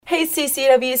Hey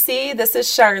CCWC, this is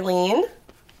Charlene.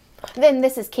 Then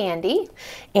this is Candy.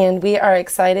 And we are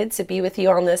excited to be with you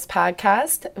on this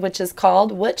podcast, which is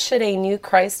called What Should a New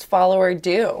Christ Follower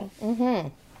Do?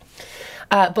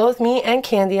 Both me and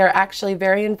Candy are actually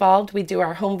very involved. We do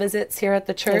our home visits here at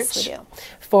the church. Yes, we do.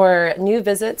 For new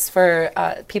visits for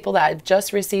people that have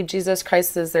just received Jesus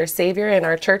Christ as their Savior in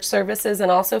our church services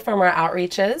and also from our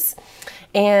outreaches.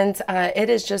 And it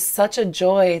is just such a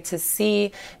joy to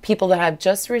see people that have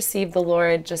just received the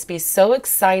Lord just be so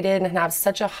excited and have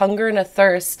such a hunger and a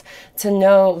thirst to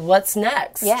know what's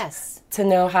next. Yes. To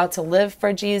know how to live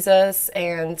for Jesus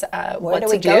and Where what do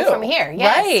we to go do. from here?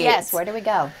 Yes, Right. yes. Where do we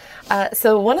go?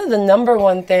 So one of the number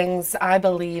one things I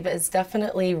believe is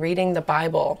definitely reading the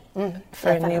Bible for new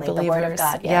definitely, believers. the Word of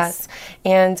God, yes.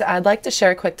 And I'd like to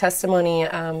share a quick testimony.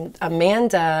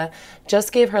 Amanda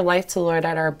just gave her life to the Lord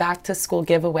at our back to school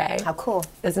giveaway. How cool.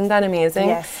 Isn't that amazing?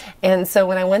 Yes. And so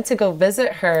when I went to go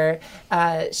visit her,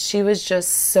 she was just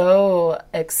so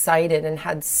excited and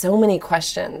had so many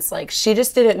questions. Like, she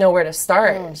just didn't know where to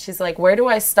start. She's like, where do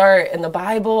I start in the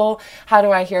Bible? How do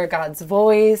I hear God's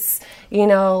voice? You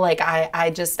know, like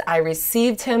I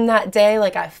received him that day.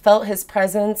 Like, I felt his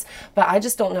presence, but I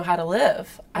just don't know how to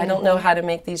live. I don't know how to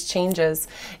make these changes.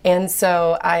 And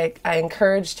so I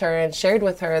encouraged her and shared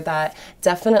with her that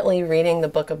definitely reading the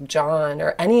book of John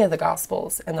or any of the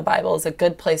Gospels in the Bible is a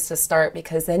good place to start,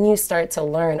 because then you start to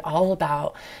learn all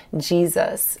about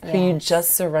Jesus, who you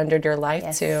just surrendered your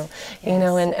life to. You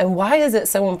know, and why is it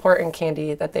so important,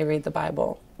 Candy, that they read the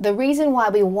Bible? The reason why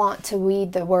we want to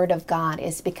read the Word of God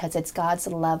is because it's God's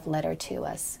love letter to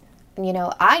us. You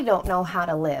know, I don't know how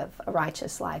to live a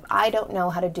righteous life. I don't know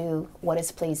how to do what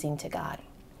is pleasing to God.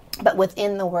 But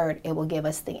within the Word, it will give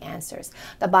us the answers.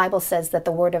 The Bible says that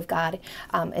the Word of God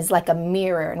is like a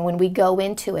mirror. And when we go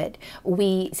into it,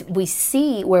 we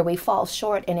see where we fall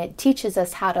short, and it teaches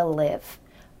us how to live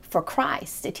for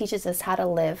Christ. It teaches us how to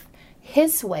live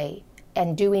His way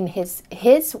and doing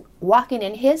his walking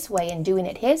in his way and doing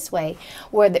it his way,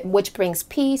 which brings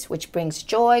peace, which brings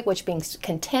joy, which brings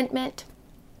contentment.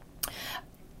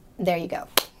 There you go.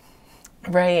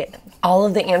 Right. All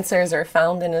of the answers are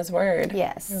found in his word.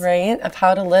 Yes. Right? Of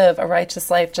how to live a righteous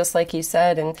life, just like you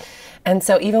said. And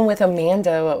so even with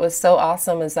Amanda, what was so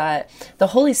awesome is that the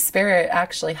Holy Spirit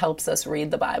actually helps us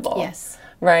read the Bible. Yes.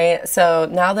 Right? So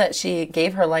now that she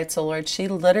gave her life to the Lord, she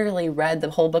literally read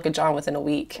the whole book of John within a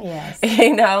week. Yes.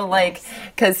 You know, like,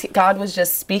 because God was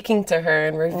just speaking to her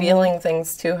and revealing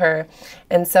things to her.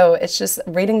 And so it's just,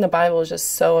 reading the Bible is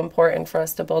just so important for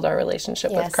us to build our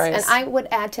relationship with Christ. And I would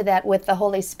add to that, with the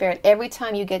Holy Spirit, every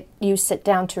time you sit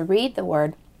down to read the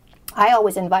Word, I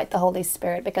always invite the Holy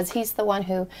Spirit, because He's the one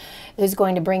who's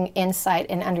going to bring insight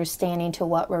and understanding to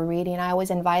what we're reading. I always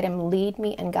invite Him, lead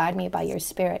me and guide me by your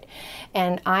Spirit.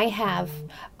 And I have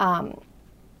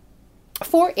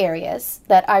 4 areas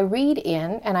that I read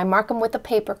in, and I mark them with a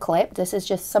paper clip. This is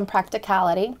just some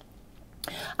practicality.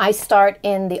 I start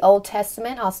in the Old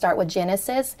Testament. I'll start with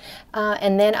Genesis,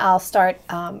 and then I'll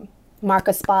mark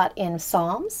a spot in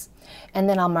Psalms, and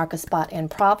then I'll mark a spot in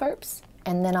Proverbs,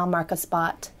 and then I'll mark a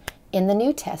spot in the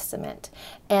New Testament.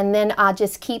 And then I'll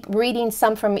just keep reading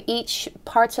some from each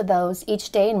parts of those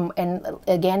each day, and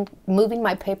again, moving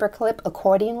my paper clip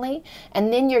accordingly.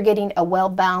 And then you're getting a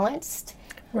well-balanced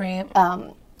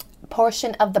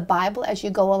portion of the Bible as you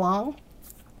go along.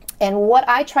 And what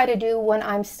I try to do when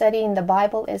I'm studying the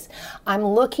Bible is I'm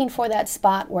looking for that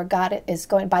spot where God is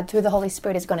going, through the Holy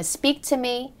Spirit, is going to speak to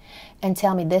me and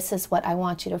tell me, this is what I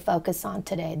want you to focus on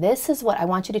today. This is what I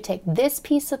want you to take this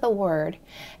piece of the Word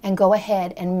and go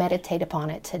ahead and meditate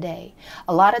upon it today.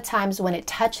 A lot of times when it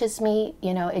touches me,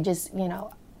 it just,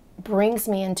 brings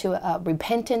me into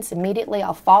repentance immediately.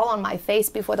 I'll fall on my face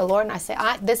before the Lord and I say,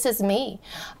 this is me.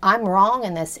 I'm wrong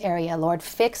in this area. Lord,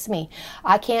 fix me.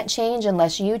 I can't change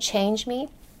unless you change me.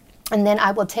 And then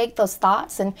I will take those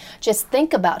thoughts and just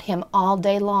think about Him all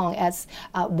day long as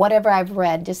whatever I've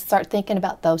read, just start thinking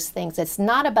about those things. It's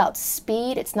not about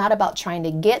speed. It's not about trying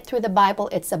to get through the Bible.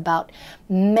 It's about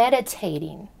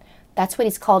meditating. That's what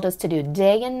He's called us to do.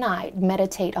 Day and night,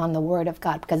 meditate on the Word of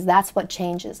God, because that's what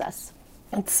changes us.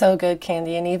 It's so good,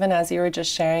 Candy. And even as you were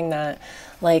just sharing that,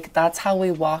 like, that's how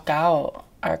we walk out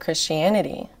our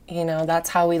Christianity. You know, that's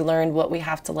how we learned what we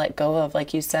have to let go of,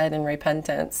 like you said, in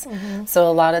repentance. So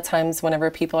a lot of times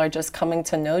whenever people are just coming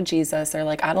to know Jesus, they're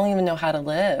like, I don't even know how to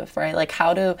live, right? Like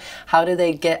how do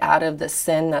they get out of the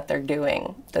sin that they're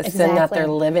doing, the sin that they're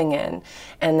living in?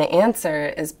 And the answer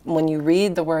is when you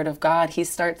read the Word of God, he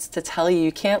starts to tell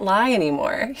you can't lie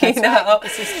anymore. That's you know, right.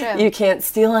 This is true. You can't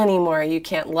steal anymore, you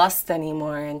can't lust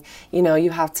anymore, and you know,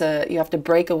 you have to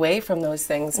break away from those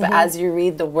things. But as you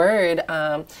read the Word,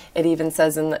 it even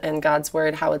says in God's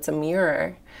Word how it's a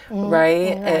mirror,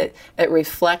 right? It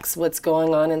reflects what's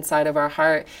going on inside of our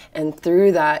heart, and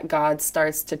through that, God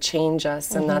starts to change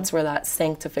us, and that's where that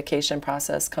sanctification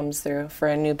process comes through for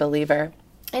a new believer.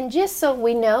 And just so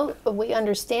we know, we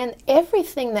understand,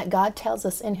 everything that God tells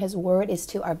us in his word is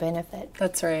to our benefit.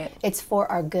 That's right. It's for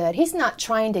our good. He's not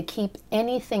trying to keep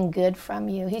anything good from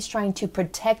you. He's trying to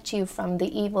protect you from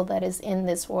the evil that is in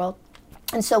this world.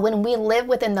 And so when we live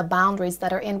within the boundaries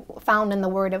that are found in the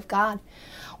Word of God,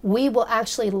 we will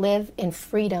actually live in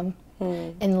freedom,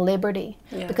 in liberty.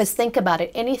 Yes. Because think about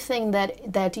it, anything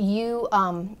that you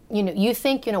you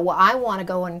think, well, I want to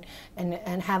go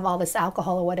and have all this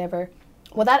alcohol or whatever.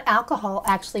 Well, that alcohol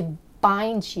actually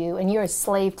binds you, and you're a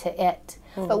slave to it.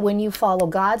 But when you follow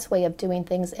God's way of doing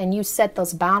things and you set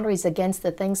those boundaries against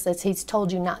the things that he's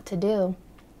told you not to do,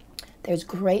 there's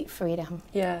great freedom.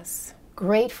 Yes.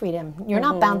 Great freedom. You're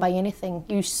not bound by anything.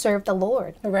 You serve the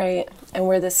Lord. Right. And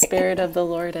where the Spirit of the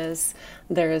Lord is,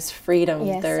 there is freedom.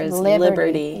 Yes, there is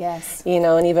liberty. Yes. You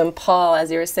know, and even Paul,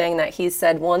 as you were saying that, he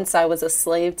said, once I was a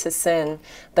slave to sin,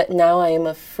 but now I am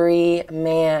a free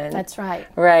man. That's right.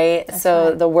 Right? That's so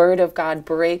right. the Word of God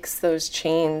breaks those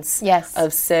chains Yes.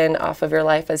 of sin off of your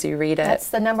life as you read it. That's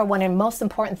the number one and most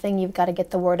important thing. You've got to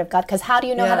get the Word of God, because how do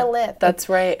you know how to live? That's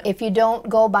right. If you don't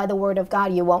go by the Word of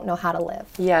God, you won't know how to live.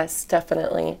 Yes,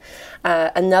 definitely.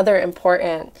 Another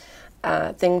important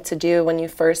thing to do when you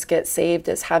first get saved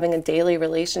is having a daily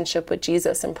relationship with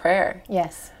Jesus in prayer.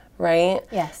 Yes. Right?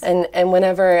 Yes. And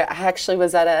whenever I actually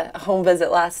was at a home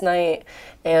visit last night,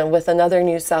 and with another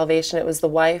new salvation, it was the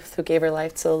wife who gave her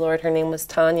life to the Lord. Her name was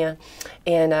Tanya.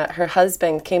 And her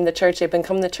husband came to church. They've been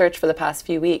coming to church for the past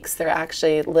few weeks. They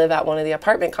actually live at one of the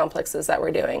apartment complexes that we're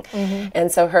doing.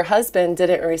 And so her husband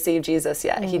didn't receive Jesus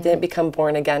yet. He didn't become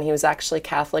born again. He was actually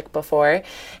Catholic before.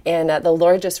 And the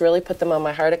Lord just really put them on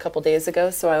my heart a couple days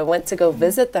ago. So I went to go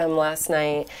visit them last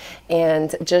night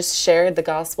and just shared the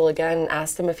gospel again and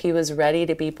asked him if he was ready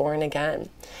to be born again.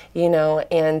 You know,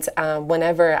 and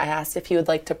whenever I asked if he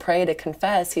would like to pray, to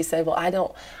confess, he said, well, I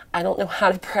don't know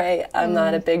how to pray. I'm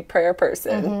not a big prayer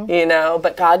person, you know,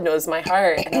 but God knows my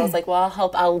heart. And I was like,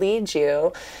 well, I'll lead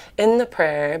you in the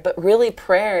prayer. But really,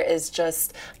 prayer is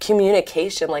just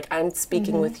communication. Like, I'm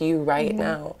speaking with you right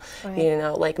now, you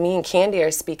know, like me and Candy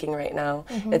are speaking right now.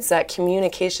 It's that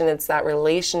communication, it's that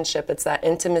relationship, it's that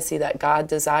intimacy that God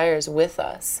desires with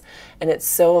us. And it's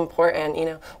so important, you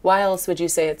know. Why else would you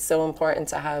say it's so important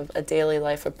to have a daily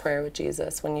life of prayer with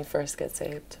Jesus when you first get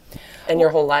saved? And your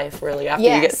whole life, really, after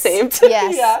you get saved.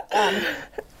 Yes.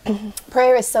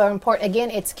 Prayer is so important.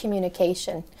 Again, it's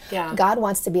communication. Yeah. God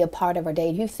wants to be a part of our day.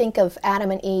 You think of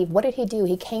Adam and Eve. What did he do?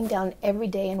 He came down every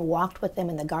day and walked with them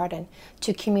in the garden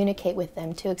to communicate with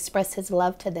them, to express his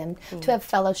love to them, to have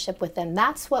fellowship with them.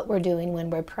 That's what we're doing when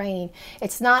we're praying.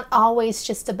 It's not always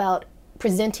just about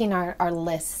presenting our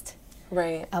list.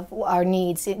 Right. Of our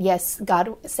needs. Yes,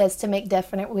 God says to make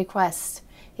definite requests.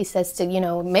 He says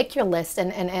to, make your list,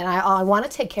 and I want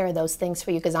to take care of those things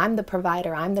for you, because I'm the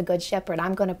provider. I'm the good shepherd.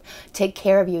 I'm going to take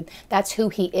care of you. That's who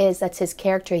he is. That's his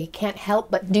character. He can't help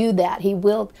but do that. He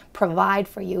will provide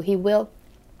for you. He will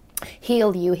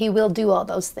heal you. He will do all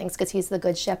those things because he's the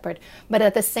good shepherd. But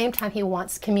at the same time, he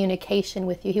wants communication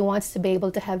with you. He wants to be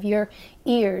able to have your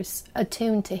ears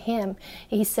attuned to him.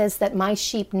 He says that my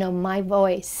sheep know my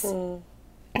voice.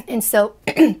 And so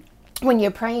when you're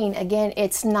praying, again,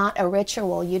 it's not a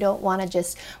ritual. You don't want to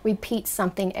just repeat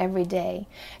something every day.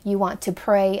 You want to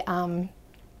pray,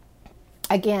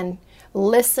 again,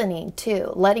 listening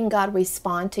to, letting God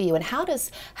respond to you. And how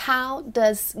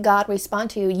does God respond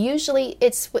to you? Usually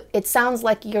it sounds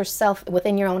like yourself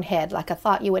within your own head, like a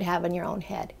thought you would have in your own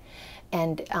head.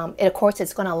 And of course,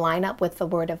 it's going to line up with the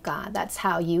Word of God. That's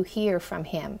how you hear from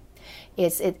him.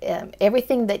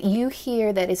 Everything that you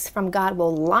hear that is from God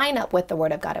will line up with the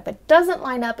Word of God. If it doesn't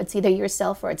line up, it's either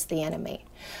yourself or it's the enemy.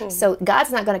 So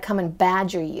God's not going to come and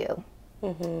badger you.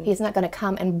 He's not going to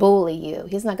come and bully you.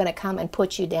 He's not going to come and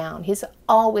put you down. He's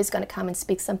always going to come and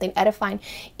speak something edifying.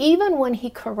 Even when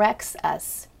he corrects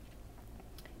us,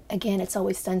 again, it's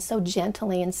always done so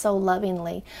gently and so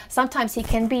lovingly. Sometimes he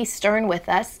can be stern with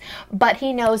us, but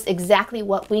he knows exactly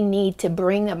what we need to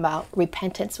bring about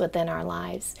repentance within our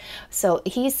lives. So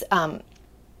he's,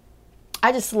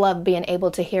 I just love being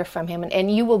able to hear from him. And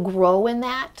you will grow in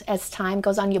that as time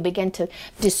goes on. You'll begin to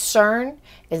discern,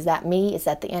 is that me? Is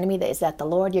that the enemy? Is that the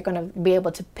Lord? You're going to be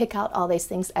able to pick out all these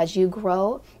things as you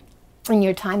grow in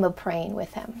your time of praying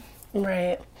with him.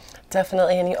 Right.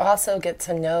 Definitely. And you also get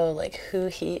to know like who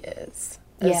he is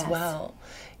as well.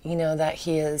 You know, that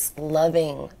he is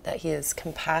loving, that he is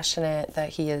compassionate, that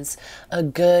he is a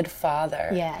good father.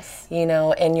 Yes. You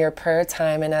know, in your prayer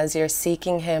time and as you're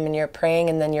seeking him and you're praying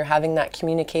and then you're having that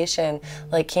communication,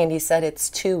 like Candy said,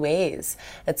 it's two ways.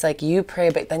 It's like you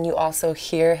pray, but then you also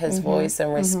hear his voice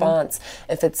and response.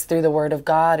 If it's through the word of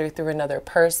God or through another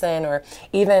person or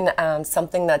even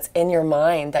something that's in your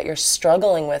mind that you're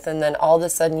struggling with, and then all of a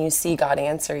sudden you see God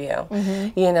answer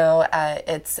you. You know,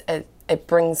 it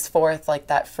brings forth like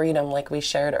that freedom like we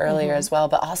shared earlier as well,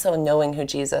 but also knowing who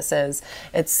Jesus is.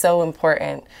 It's so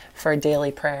important for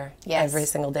daily prayer every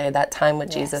single day. That time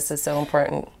with Jesus is so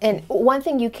important. And one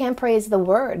thing you can pray is the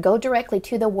word. Go directly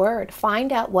to the word.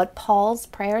 Find out what Paul's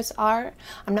prayers are.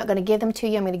 I'm not going to give them to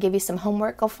you. I'm going to give you some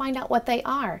homework. Go find out what they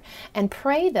are and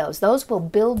pray those. Those will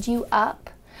build you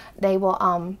up. They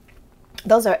will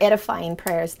those are edifying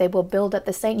prayers. They will build up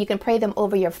the saint. You can pray them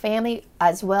over your family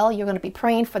as well. You're going to be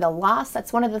praying for the lost.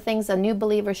 That's one of the things a new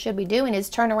believer should be doing, is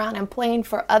turn around and praying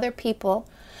for other people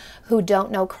who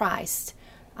don't know Christ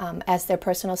as their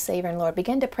personal Savior and Lord.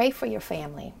 Begin to pray for your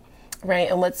family.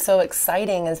 Right, and what's so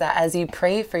exciting is that as you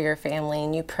pray for your family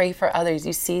and you pray for others,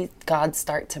 you see God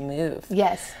start to move.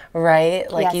 Yes.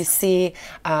 Right? Like you see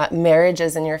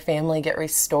marriages in your family get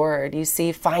restored. You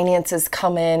see finances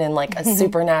come in like a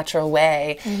supernatural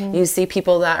way. You see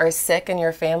people that are sick in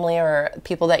your family or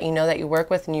people that you know that you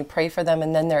work with and you pray for them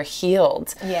and then they're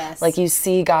healed. Yes. Like you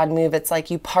see God move. It's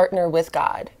like you partner with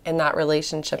God in that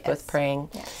relationship with praying.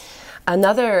 Yes.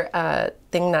 Another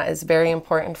thing that is very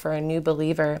important for a new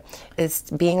believer is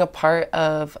being a part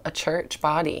of a church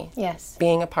body. Yes.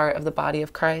 Being a part of the body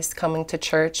of Christ, coming to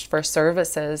church for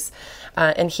services.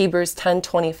 In Hebrews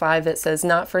 10:25, it says,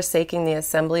 not forsaking the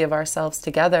assembly of ourselves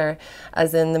together,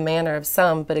 as in the manner of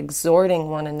some, but exhorting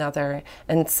one another,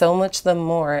 and so much the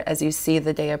more as you see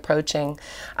the day approaching.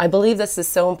 I believe this is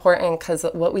so important because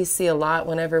what we see a lot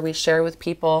whenever we share with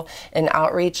people in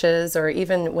outreaches, or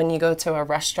even when you go to a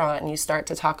restaurant and you start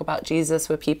to talk about Jesus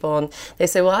with people and they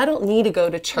say, well, I don't need to go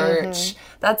to church.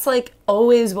 That's like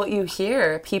always what you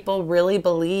hear. People really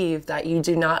believe that you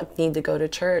do not need to go to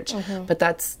church, but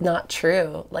that's not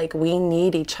true. Like we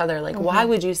need each other. Like why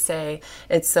would you say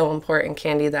it's so important,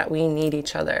 Candy, that we need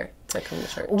each other to come to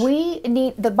church?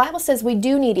 The Bible says we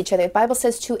do need each other. The Bible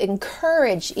says to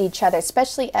encourage each other,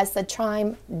 especially as the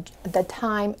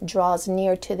time draws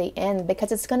near to the end,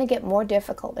 because it's going to get more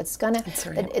difficult. It's going to,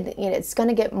 it's going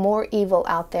to get more evil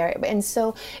out there. And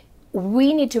so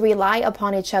we need to rely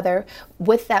upon each other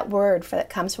with that word that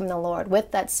comes from the Lord,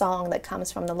 with that song that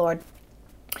comes from the Lord.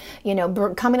 You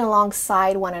know, coming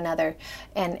alongside one another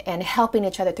and helping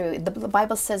each other through. The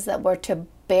Bible says that we're to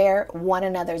bear one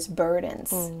another's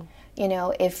burdens. You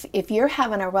know, if you're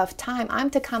having a rough time, I'm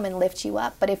to come and lift you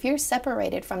up. But if you're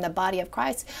separated from the body of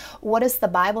Christ, what does the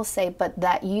Bible say? But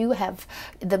that you have,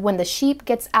 when the sheep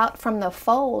gets out from the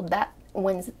fold, that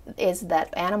is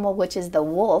that animal, which is the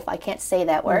wolf, I can't say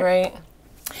that word, right,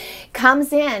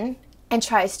 comes in and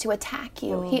tries to attack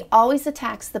you. He always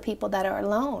attacks the people that are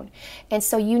alone. And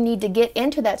so you need to get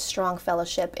into that strong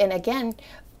fellowship. And again,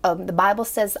 the Bible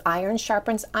says iron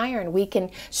sharpens iron. We can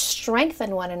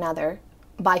strengthen one another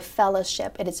by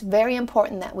fellowship. It is very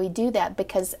important that we do that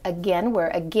because, again,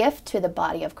 we're a gift to the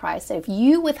body of Christ. And if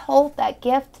you withhold that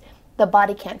gift, the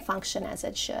body can't function as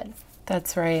it should.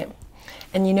 That's right.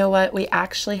 And you know what? We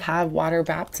actually have water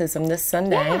baptism this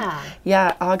Sunday.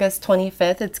 Yeah, August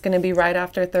 25th. It's going to be right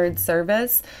after third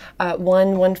service at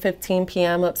 1:15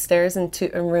 p.m. upstairs in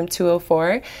room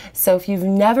 204. So if you've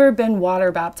never been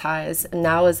water baptized,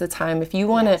 now is the time. If you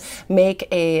want to make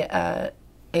a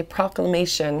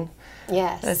proclamation.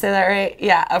 Yes. Did I say that right?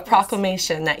 Yeah, a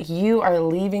proclamation that you are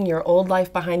leaving your old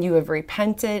life behind. You have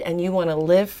repented and you want to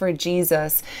live for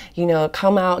Jesus. You know,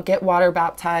 come out, get water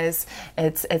baptized.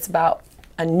 It's about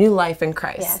a new life in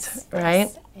Christ, right?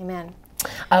 Yes. Amen.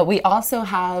 We also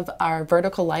have our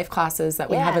vertical life classes that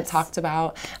we haven't Yes. talked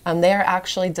about. They are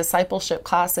actually discipleship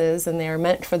classes, and they are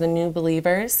meant for the new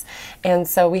believers. And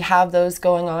so we have those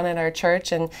going on at our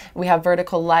church, and we have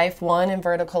Vertical Life 1 and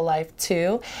Vertical Life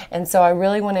 2. And so I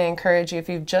really want to encourage you, if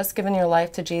you've just given your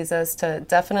life to Jesus, to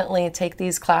definitely take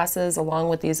these classes along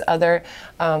with these other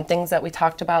things that we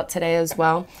talked about today as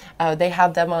well. They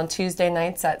have them on Tuesday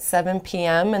nights at 7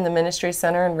 p.m. in the Ministry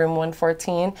Center in room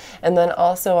 114, and then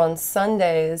also on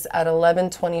Sundays at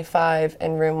 11:25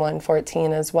 in room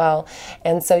 114 as well.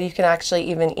 And so you can actually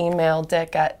even email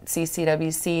Dick at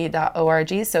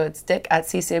ccwc.org. So it's Dick at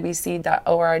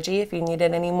ccwc.org if you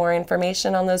needed any more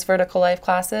information on those vertical life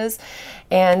classes.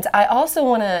 And I also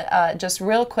want to just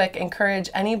real quick encourage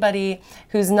anybody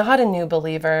who's not a new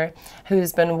believer,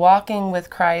 who's been walking with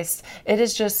Christ. It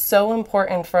is just so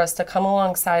important for us to come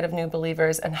alongside of new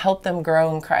believers and help them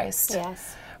grow in Christ.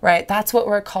 Yes. Right? That's what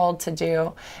we're called to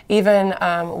do. Even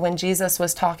when Jesus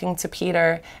was talking to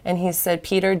Peter and he said,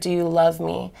 "Peter, do you love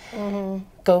me?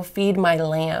 Go feed my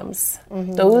lambs."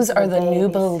 Those are the new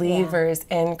babies, believers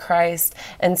in Christ.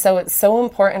 And so it's so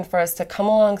important for us to come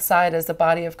alongside as the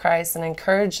body of Christ and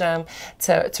encourage them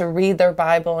to read their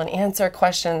Bible and answer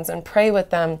questions and pray with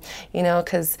them, you know,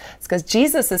 because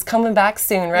Jesus is coming back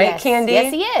soon, right, Yes. Candy?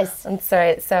 Yes, he is. That's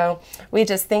right. So we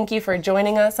just thank you for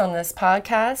joining us on this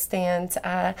podcast, and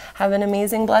have an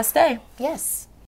amazing, blessed day. Yes.